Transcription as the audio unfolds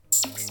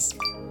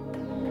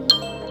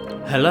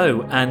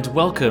Hello and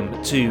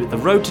welcome to The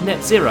Road to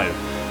Net Zero,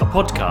 a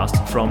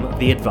podcast from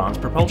the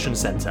Advanced Propulsion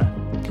Centre.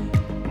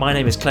 My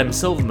name is Clem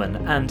Silverman,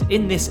 and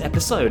in this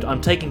episode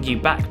I'm taking you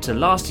back to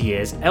last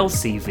year's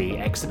LCV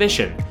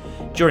exhibition,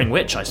 during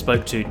which I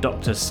spoke to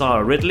Dr.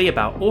 Sarah Ridley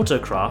about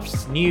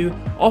Autocraft's new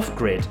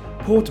off-grid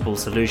portable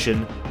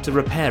solution to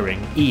repairing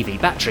EV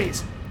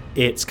batteries.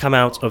 It's come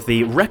out of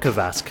the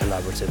Recovas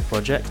collaborative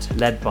project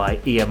led by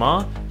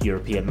EMR,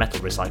 European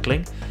Metal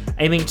Recycling,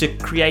 aiming to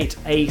create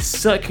a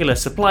circular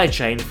supply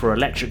chain for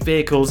electric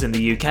vehicles in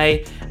the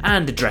UK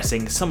and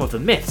addressing some of the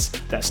myths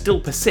that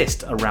still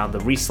persist around the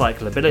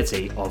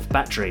recyclability of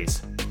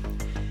batteries.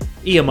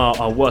 EMR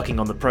are working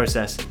on the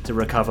process to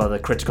recover the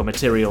critical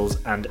materials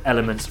and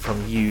elements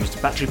from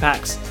used battery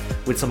packs,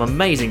 with some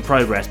amazing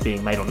progress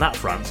being made on that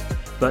front.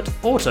 But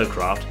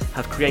Autocraft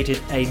have created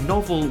a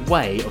novel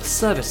way of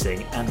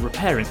servicing and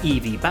repairing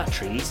EV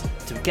batteries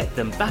to get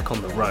them back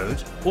on the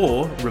road,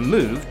 or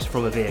removed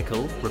from a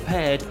vehicle,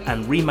 repaired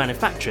and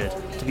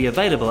remanufactured to be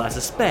available as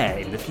a spare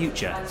in the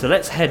future. So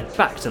let's head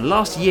back to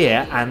last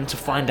year and to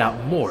find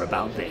out more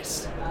about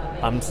this.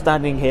 I'm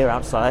standing here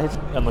outside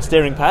on the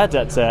steering pad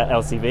at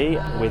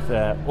LCV with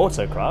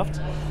Autocraft,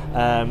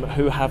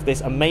 who have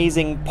this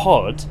amazing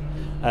pod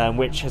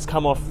which has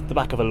come off the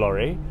back of a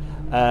lorry.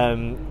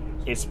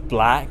 It's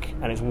black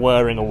and it's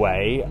whirring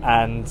away,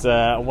 and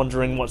I'm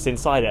wondering what's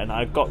inside it. And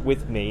I've got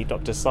with me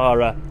Dr.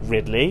 Sarah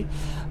Ridley,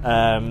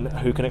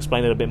 who can explain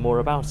a little bit more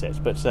about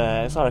it. But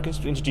Sarah, can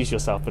you introduce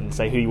yourself and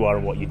say who you are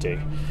and what you do?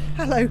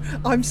 Hello,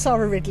 I'm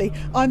Sarah Ridley.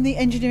 I'm the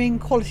Engineering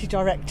Quality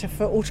Director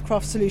for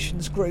Autocraft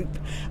Solutions Group,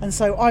 and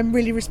so I'm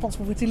really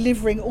responsible for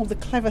delivering all the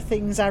clever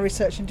things our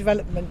Research and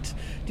Development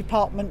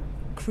Department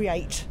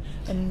create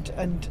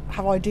and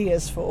have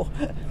ideas for.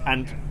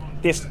 And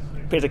this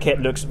bit of kit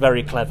looks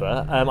very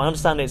clever. I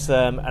understand it's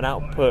an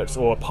output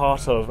or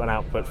part of an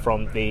output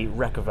from the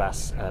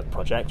Recovas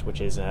project, which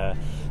is an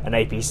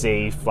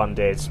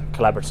APC-funded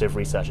collaborative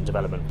research and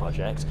development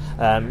project.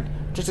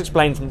 Just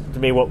explain to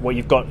me what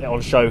you've got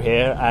on show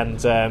here and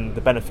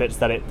the benefits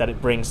that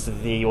it brings to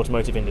the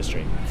automotive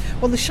industry.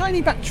 Well, the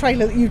shiny back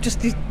trailer that you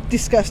just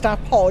discussed, our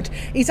pod,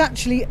 is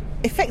actually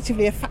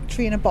effectively a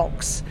factory in a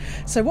box.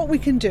 So what we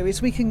can do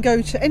is we can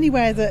go to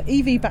anywhere that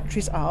EV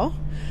batteries are,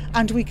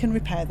 and we can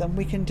repair them.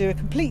 We can do a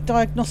complete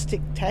diagnostic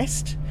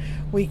test.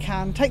 We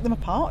can take them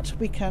apart.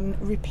 We can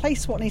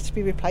replace what needs to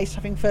be replaced,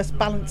 having first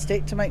balanced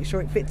it to make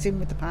sure it fits in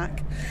with the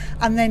pack.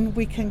 And then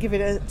we can give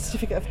it a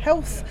certificate of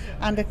health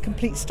and a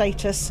complete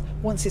status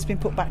once it's been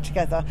put back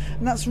together.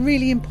 And that's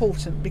really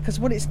important, because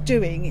what it's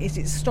doing is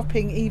it's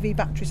stopping EV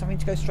batteries having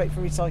to go straight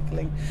for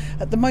recycling.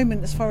 At the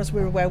moment, as far as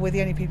we're aware, we're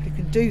the only people who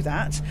can do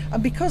that.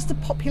 And because the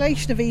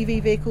population of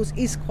EV vehicles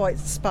is quite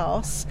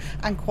sparse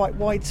and quite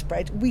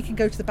widespread, we can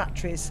go to the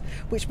batteries,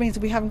 which means that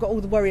we haven't got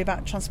all the worry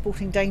about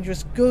transporting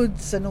dangerous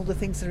goods and all the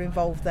things that are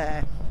involved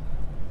there.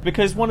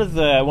 Because one of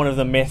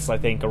the myths, I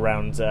think,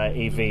 around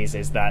EVs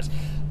is that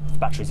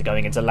batteries are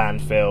going into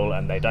landfill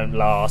and they don't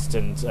last,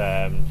 and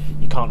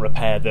you can't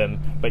repair them,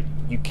 but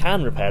you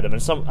can repair them.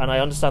 And I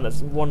understand that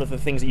one of the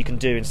things that you can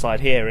do inside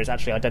here is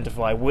actually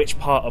identify which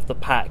part of the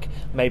pack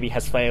maybe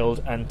has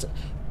failed and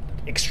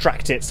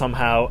extract it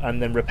somehow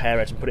and then repair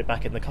it and put it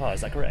back in the car.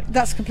 Is that correct?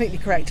 That's completely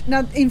correct.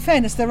 Now, in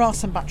fairness, there are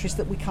some batteries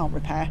that we can't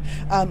repair,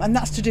 and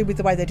that's to do with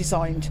the way they're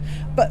designed.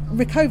 But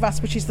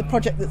Recovas, which is the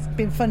project that's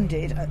been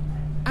funded,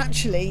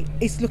 actually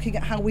is looking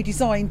at how we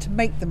design to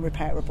make them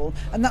repairable,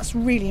 and that's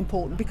really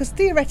important, because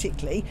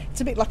theoretically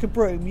it's a bit like a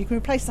broom. You can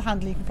replace the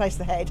handle, you can replace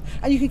the head,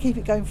 and you can keep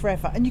it going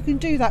forever, and you can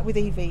do that with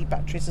EV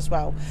batteries as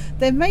well.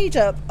 They're made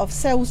up of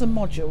cells and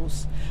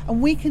modules,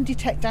 and we can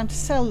detect down to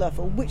cell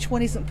level which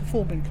one isn't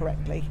performing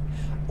correctly.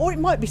 Or it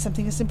might be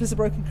something as simple as a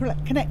broken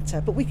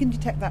connector, but we can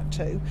detect that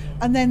too.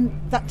 And then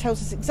that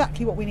tells us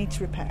exactly what we need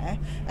to repair.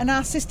 And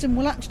our system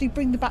will actually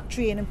bring the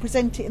battery in and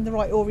present it in the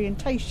right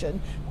orientation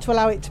to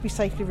allow it to be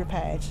safely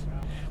repaired.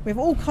 We have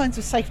all kinds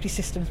of safety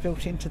systems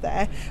built into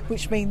there,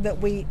 which mean that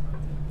we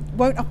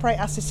won't operate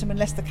our system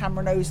unless the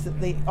camera knows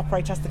that the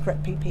operator has the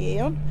correct PPE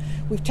on.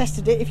 We've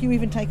tested it. If you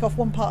even take off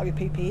one part of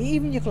your PPE,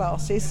 even your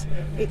glasses,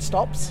 it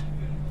stops.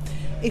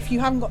 If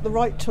you haven't got the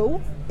right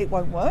tool, it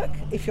won't work.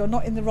 If you're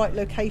not in the right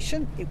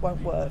location, it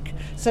won't work.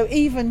 So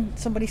even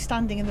somebody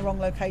standing in the wrong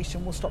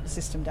location will stop the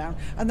system down,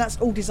 and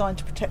that's all designed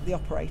to protect the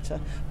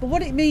operator. But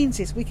what it means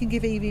is we can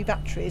give EV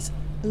batteries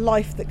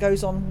life that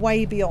goes on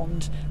way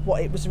beyond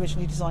what it was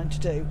originally designed to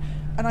do.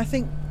 And I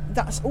think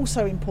that's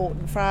also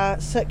important for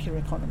our circular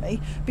economy,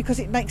 because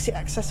it makes it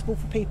accessible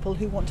for people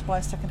who want to buy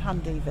a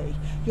second-hand EV.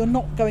 You're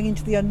not going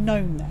into the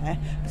unknown there.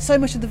 So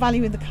much of the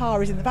value in the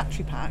car is in the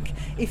battery pack.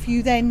 If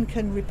you then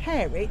can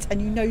repair it,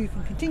 and you know you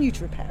can continue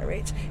to repair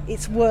it,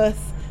 it's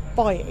worth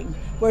buying.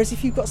 Whereas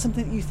if you've got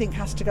something that you think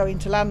has to go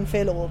into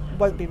landfill or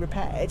won't be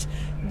repaired,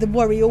 the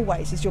worry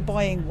always is you're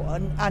buying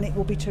one and it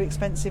will be too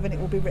expensive and it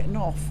will be written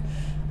off.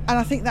 And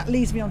I think that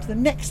leads me on to the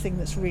next thing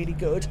that's really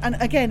good. And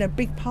again, a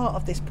big part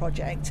of this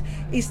project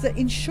is that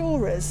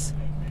insurers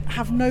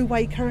have no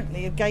way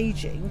currently of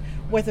gauging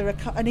whether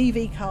an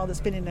EV car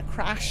that's been in a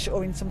crash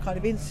or in some kind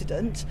of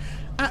incident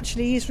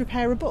actually is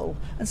repairable.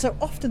 And so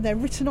often they're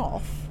written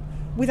off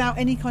without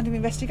any kind of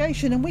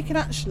investigation, and we can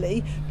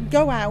actually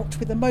go out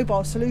with a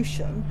mobile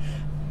solution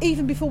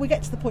even before we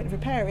get to the point of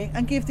repairing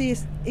and give the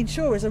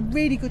insurers a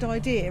really good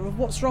idea of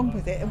what's wrong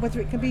with it and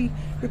whether it can be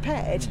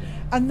repaired.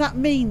 And that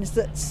means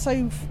that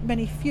so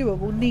many fewer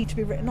will need to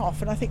be written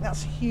off, and I think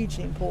that's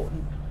hugely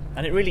important.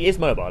 And it really is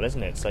mobile,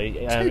 isn't it? So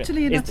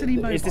totally and utterly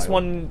mobile. Is this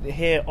one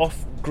here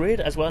off-grid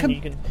as well?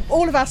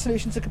 All of our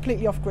solutions are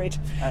completely off-grid.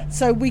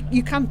 So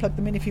you can plug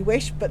them in if you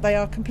wish, but they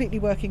are completely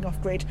working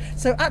off-grid.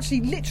 So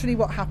actually, literally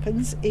what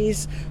happens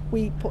is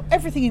we put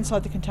everything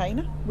inside the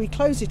container, we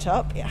close it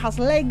up, it has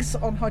legs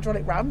on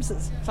hydraulic rams that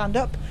stand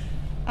up,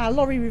 our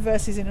lorry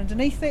reverses in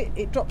underneath it,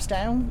 it drops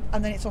down,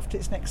 and then it's off to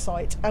its next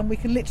site. And we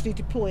can literally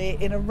deploy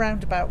it in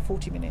around about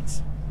 40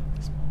 minutes.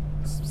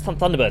 Some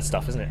Thunderbird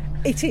stuff, isn't it?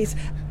 It is.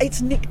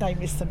 Its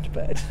nickname is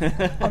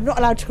Thunderbird. I'm not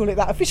allowed to call it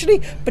that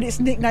officially, but its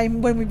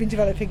nickname when we've been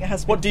developing it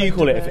has been What do you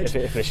call it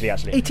officially,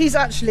 actually? It is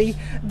actually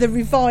the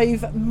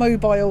Revive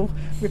Mobile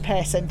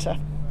Repair Centre.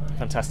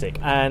 Fantastic.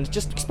 And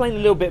just explain a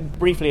little bit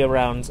briefly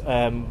around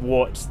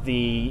what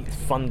the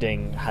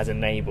funding has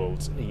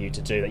enabled you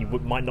to do that you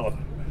might not have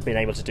been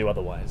able to do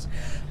otherwise.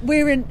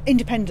 We're an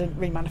independent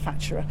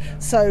remanufacturer,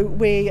 so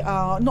we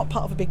are not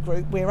part of a big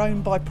group. We're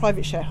owned by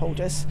private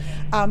shareholders,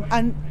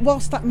 and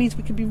whilst that means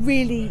we can be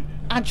really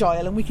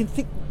agile and we can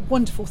think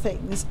wonderful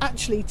things,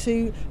 actually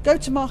to go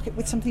to market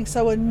with something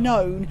so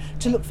unknown,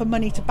 to look for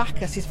money to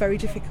back us, is very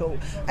difficult.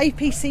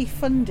 APC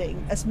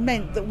funding has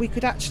meant that we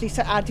could actually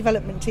set our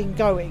development team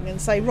going and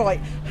say,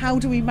 right, how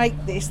do we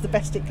make this the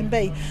best it can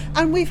be?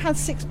 And we've had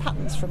 6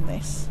 patents from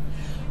this.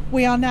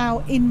 We are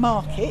now in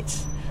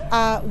market.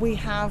 We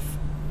have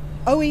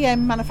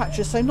OEM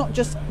manufacturers, so not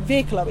just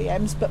vehicle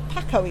OEMs, but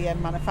pack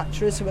OEM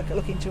manufacturers who are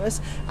looking to us,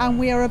 and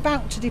we are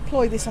about to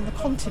deploy this on the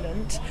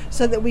continent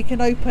so that we can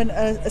open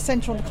a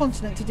centre on the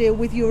continent to deal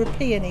with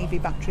European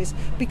EV batteries,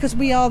 because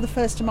we are the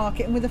first to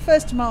market, and we're the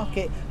first to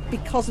market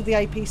because of the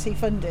APC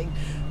funding,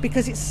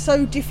 because it's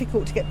so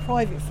difficult to get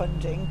private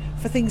funding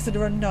for things that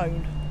are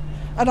unknown.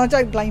 And I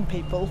don't blame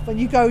people. When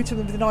you go to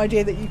them with an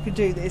idea that you can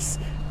do this,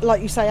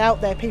 like you say,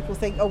 out there people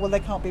think, oh well, they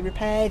can't be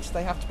repaired,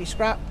 they have to be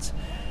scrapped.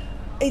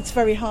 It's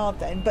very hard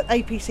then, but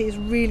APC has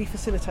really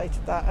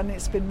facilitated that, and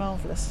it's been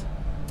marvellous.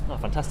 Oh,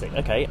 fantastic.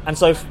 Okay, and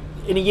so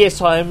in a year's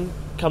time,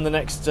 come the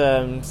next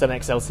Zen XL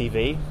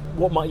LCV,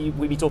 what might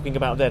we be talking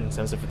about then in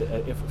terms of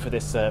for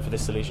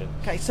this solution?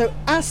 Okay, so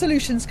our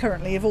solutions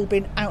currently have all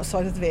been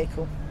outside of the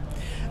vehicle.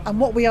 And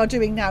what we are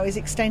doing now is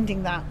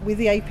extending that with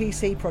the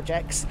APC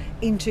projects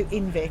into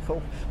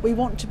in-vehicle. We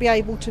want to be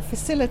able to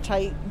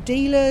facilitate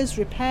dealers,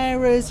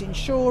 repairers,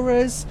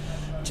 insurers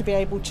to be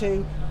able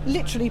to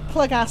literally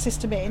plug our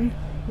system in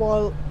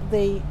while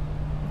the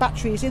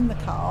battery is in the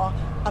car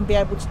and be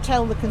able to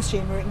tell the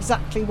consumer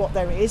exactly what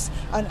there is.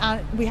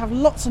 And we have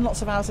lots and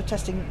lots of hours of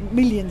testing,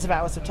 millions of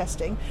hours of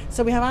testing.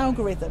 So we have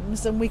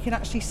algorithms, and we can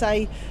actually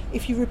say,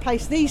 if you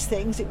replace these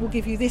things, it will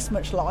give you this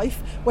much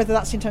life, whether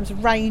that's in terms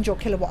of range or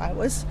kilowatt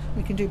hours.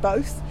 We can do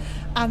both.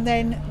 And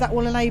then that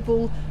will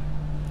enable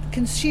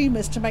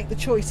consumers to make the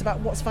choice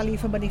about what's value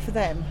for money for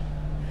them,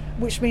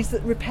 which means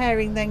that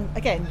repairing then,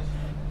 again,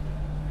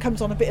 comes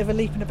on a bit of a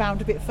leap and a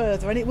bound a bit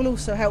further, and it will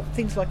also help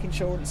things like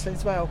insurance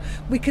as well.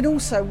 We can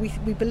also, we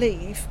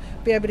believe,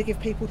 be able to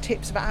give people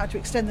tips about how to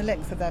extend the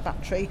length of their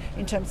battery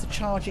in terms of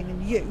charging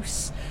and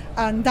use,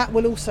 and that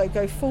will also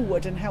go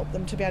forward and help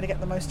them to be able to get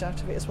the most out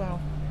of it as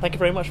well. Thank you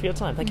very much for your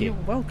time. Thank you.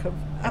 You're welcome.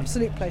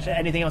 Absolute pleasure.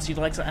 Anything else you'd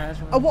like to add?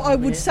 What I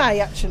would say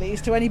actually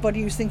is to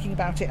anybody who's thinking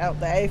about it out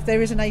there, if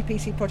there is an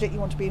APC project you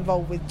want to be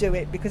involved with, do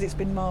it, because it's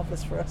been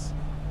marvellous for us.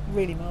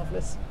 Really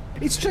marvellous.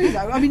 It's true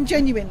though, I mean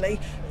genuinely,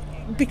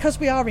 because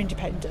we are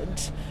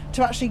independent,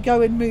 to actually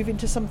go and move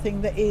into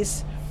something that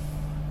is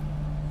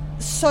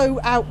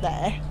so out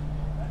there,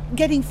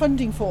 getting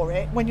funding for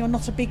it when you're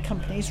not a big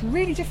company is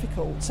really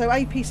difficult. So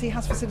APC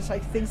has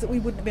facilitated things that we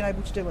wouldn't have been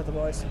able to do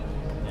otherwise.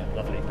 Yeah,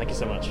 lovely. Thank you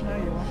so much. No,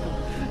 you're welcome.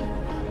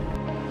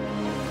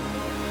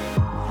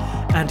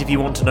 And if you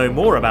want to know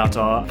more about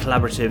our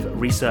collaborative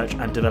research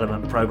and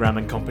development programme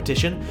and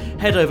competition,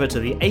 head over to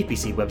the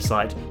APC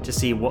website to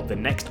see what the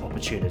next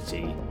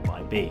opportunity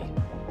might be.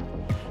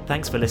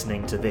 Thanks for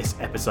listening to this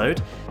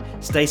episode.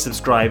 Stay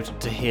subscribed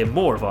to hear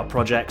more of our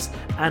projects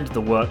and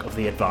the work of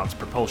the Advanced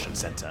Propulsion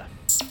Centre.